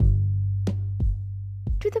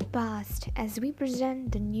To the past as we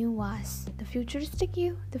present the new us, the futuristic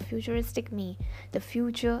you, the futuristic me. The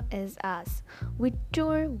future is us. We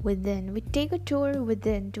tour within, we take a tour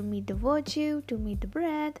within to meet the virtue, to meet the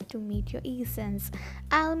breath, to meet your essence.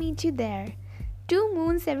 I'll meet you there. 2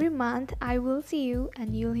 moons every month, I will see you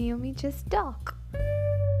and you'll hear me just talk.